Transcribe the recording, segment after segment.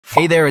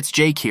Hey there, it's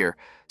Jake here.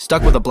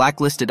 Stuck with a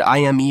blacklisted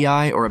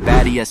IMEI or a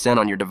bad ESN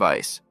on your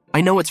device?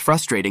 I know it's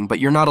frustrating, but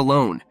you're not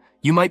alone.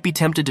 You might be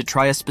tempted to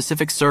try a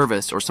specific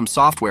service or some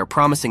software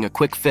promising a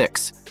quick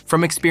fix.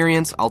 From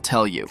experience, I'll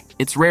tell you,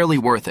 it's rarely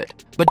worth it.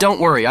 But don't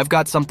worry, I've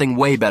got something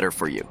way better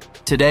for you.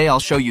 Today, I'll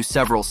show you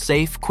several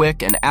safe,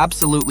 quick, and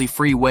absolutely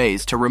free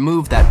ways to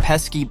remove that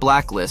pesky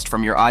blacklist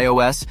from your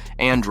iOS,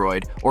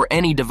 Android, or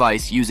any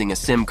device using a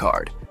SIM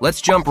card.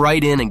 Let's jump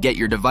right in and get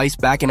your device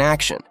back in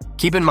action.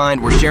 Keep in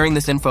mind, we're sharing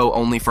this info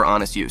only for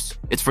honest use.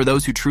 It's for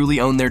those who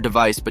truly own their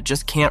device but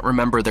just can't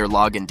remember their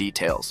login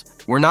details.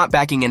 We're not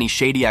backing any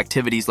shady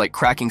activities like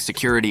cracking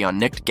security on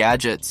nicked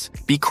gadgets.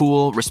 Be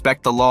cool,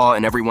 respect the law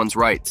and everyone's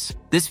rights.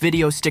 This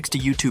video sticks to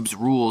YouTube's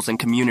rules and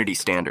community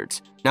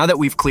standards. Now that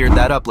we've cleared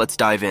that up, let's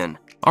dive in.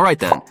 Alright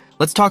then,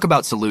 let's talk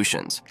about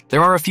solutions.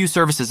 There are a few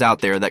services out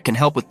there that can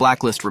help with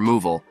blacklist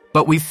removal,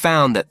 but we've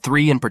found that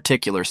 3 in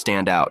particular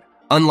stand out.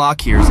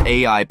 Unlock Here's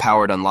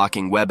AI-powered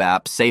unlocking web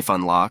app, Safe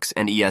Unlocks,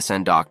 and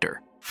ESN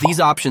Doctor. These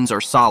options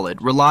are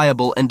solid,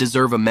 reliable, and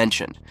deserve a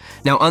mention.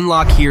 Now,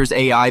 Unlock Here's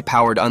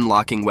AI-powered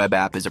unlocking web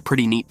app is a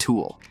pretty neat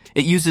tool.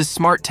 It uses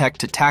smart tech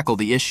to tackle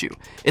the issue.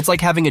 It's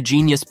like having a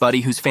genius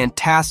buddy who's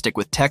fantastic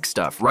with tech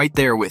stuff right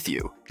there with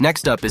you.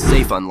 Next up is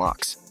Safe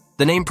Unlocks.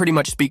 The name pretty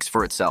much speaks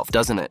for itself,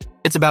 doesn't it?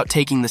 It's about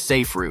taking the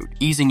safe route,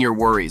 easing your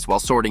worries while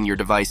sorting your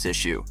device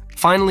issue.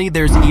 Finally,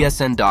 there's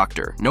ESN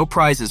Doctor. No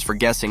prizes for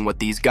guessing what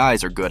these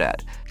guys are good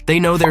at. They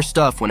know their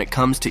stuff when it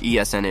comes to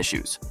ESN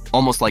issues,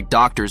 almost like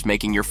doctors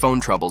making your phone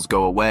troubles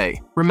go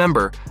away.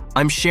 Remember,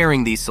 I'm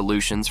sharing these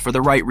solutions for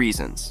the right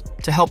reasons,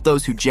 to help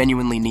those who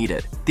genuinely need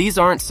it. These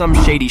aren't some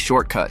shady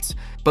shortcuts,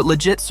 but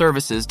legit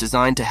services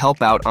designed to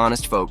help out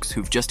honest folks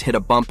who've just hit a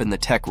bump in the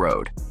tech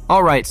road.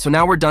 Alright, so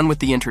now we're done with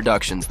the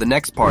introductions. The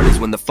next part is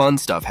when the fun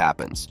stuff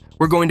happens.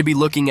 We're going to be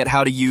looking at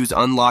how to use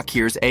Unlock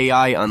Here's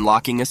AI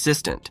Unlocking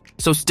Assistant.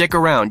 So stick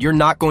around, you're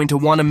not going to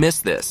want to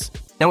miss this.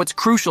 Now, it's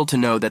crucial to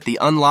know that the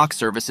unlock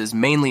services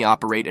mainly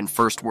operate in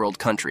first world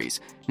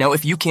countries. Now,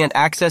 if you can't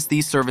access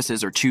these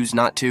services or choose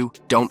not to,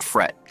 don't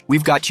fret.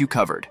 We've got you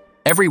covered.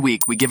 Every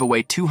week, we give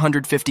away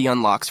 250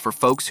 unlocks for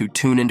folks who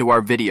tune into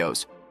our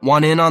videos.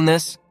 Want in on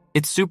this?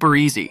 It's super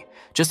easy.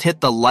 Just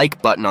hit the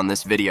like button on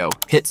this video,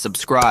 hit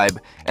subscribe,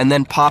 and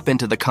then pop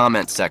into the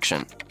comments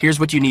section. Here's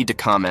what you need to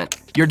comment.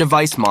 Your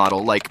device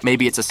model, like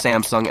maybe it's a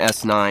Samsung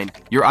S9,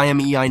 your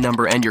IMEI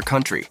number, and your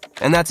country.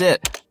 And that's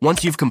it.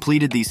 Once you've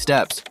completed these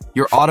steps,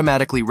 you're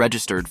automatically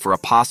registered for a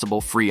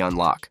possible free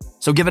unlock.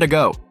 So give it a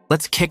go.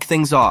 Let's kick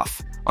things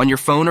off. On your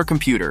phone or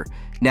computer,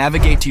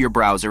 navigate to your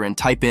browser and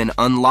type in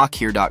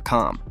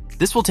unlockhere.com.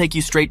 This will take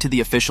you straight to the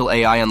official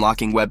AI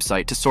unlocking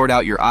website to sort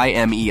out your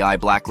IMEI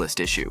Blacklist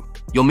issue.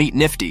 You'll meet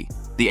Nifty,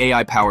 the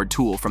AI-powered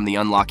tool from the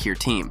Unlock Here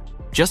team.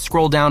 Just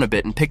scroll down a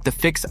bit and pick the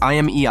Fix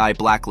IMEI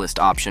Blacklist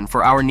option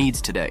for our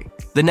needs today.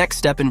 The next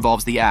step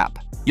involves the app.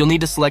 You'll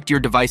need to select your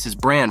device's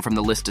brand from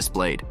the list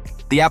displayed.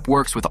 The app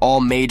works with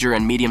all major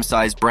and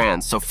medium-sized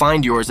brands, so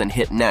find yours and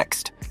hit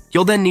Next.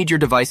 You'll then need your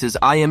device's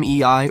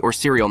IMEI or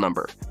serial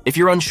number. If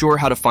you're unsure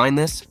how to find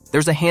this,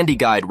 there's a handy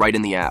guide right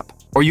in the app.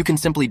 Or you can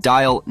simply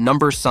dial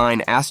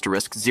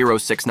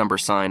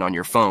 #*06 on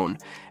your phone,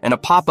 and a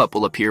pop-up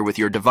will appear with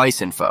your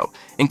device info,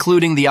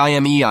 including the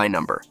IMEI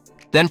number.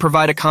 Then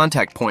provide a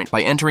contact point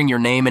by entering your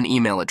name and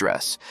email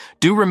address.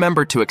 Do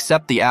remember to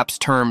accept the app's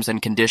terms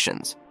and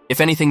conditions. If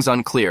anything's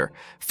unclear,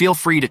 feel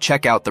free to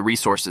check out the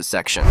resources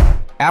section.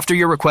 After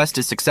your request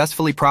is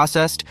successfully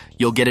processed,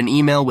 you'll get an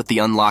email with the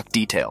unlock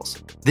details.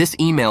 This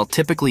email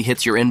typically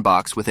hits your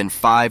inbox within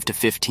 5 to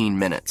 15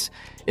 minutes.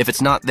 If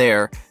it's not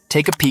there,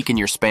 take a peek in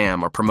your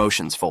spam or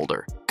promotions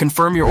folder.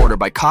 Confirm your order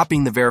by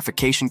copying the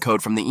verification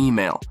code from the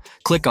email.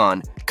 Click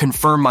on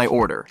Confirm My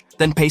Order,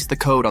 then paste the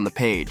code on the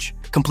page,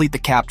 complete the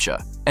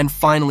CAPTCHA, and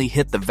finally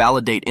hit the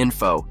Validate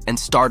Info and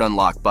Start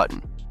Unlock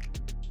button.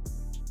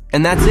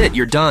 And that's it,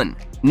 you're done.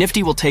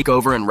 Nifty will take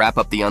over and wrap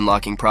up the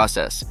unlocking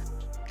process.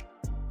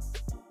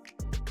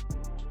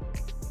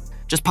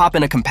 Just pop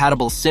in a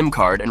compatible SIM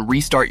card and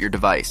restart your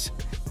device.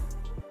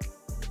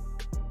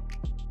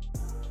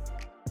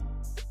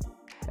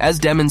 As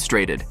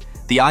demonstrated,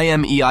 the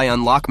IMEI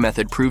unlock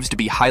method proves to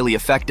be highly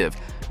effective,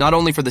 not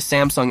only for the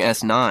Samsung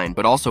S9,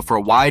 but also for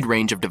a wide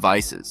range of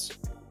devices.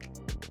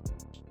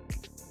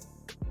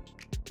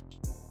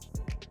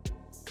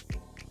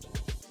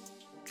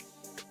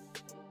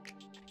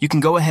 You can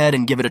go ahead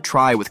and give it a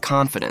try with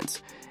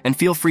confidence, and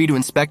feel free to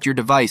inspect your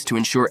device to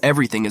ensure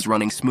everything is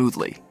running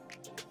smoothly.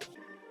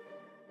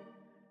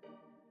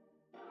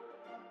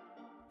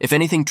 If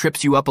anything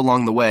trips you up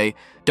along the way,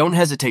 don't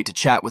hesitate to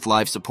chat with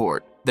live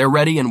support. They're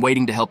ready and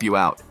waiting to help you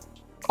out.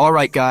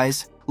 Alright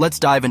guys, let's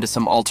dive into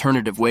some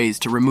alternative ways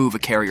to remove a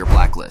carrier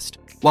blacklist.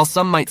 While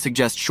some might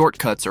suggest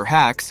shortcuts or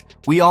hacks,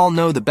 we all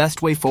know the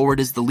best way forward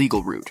is the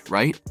legal route,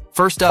 right?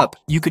 First up,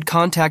 you could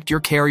contact your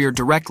carrier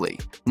directly.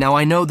 Now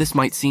I know this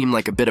might seem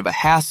like a bit of a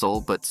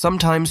hassle, but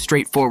sometimes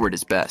straightforward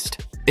is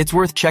best. It's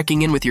worth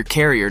checking in with your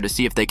carrier to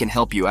see if they can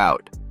help you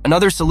out.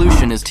 Another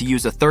solution is to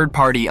use a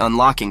third-party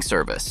unlocking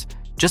service.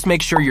 Just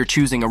make sure you're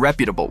choosing a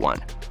reputable one.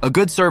 A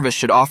good service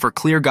should offer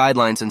clear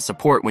guidelines and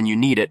support when you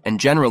need it and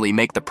generally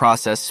make the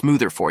process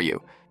smoother for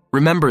you.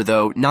 Remember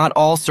though, not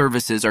all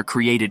services are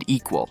created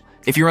equal.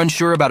 If you're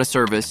unsure about a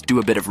service, do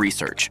a bit of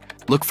research.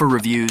 Look for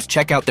reviews,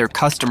 check out their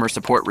customer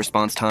support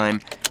response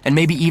time, and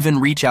maybe even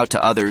reach out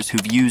to others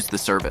who've used the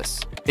service.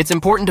 It's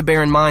important to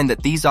bear in mind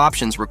that these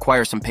options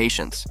require some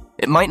patience.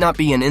 It might not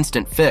be an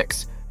instant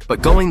fix,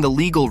 but going the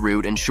legal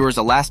route ensures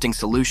a lasting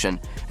solution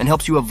and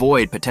helps you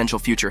avoid potential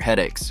future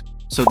headaches.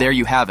 So there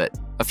you have it,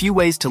 a few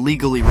ways to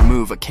legally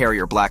remove a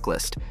carrier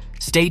blacklist.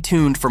 Stay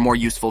tuned for more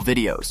useful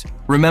videos.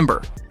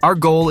 Remember, our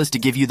goal is to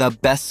give you the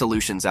best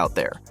solutions out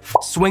there.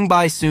 Swing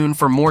by soon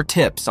for more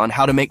tips on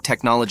how to make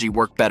technology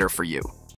work better for you.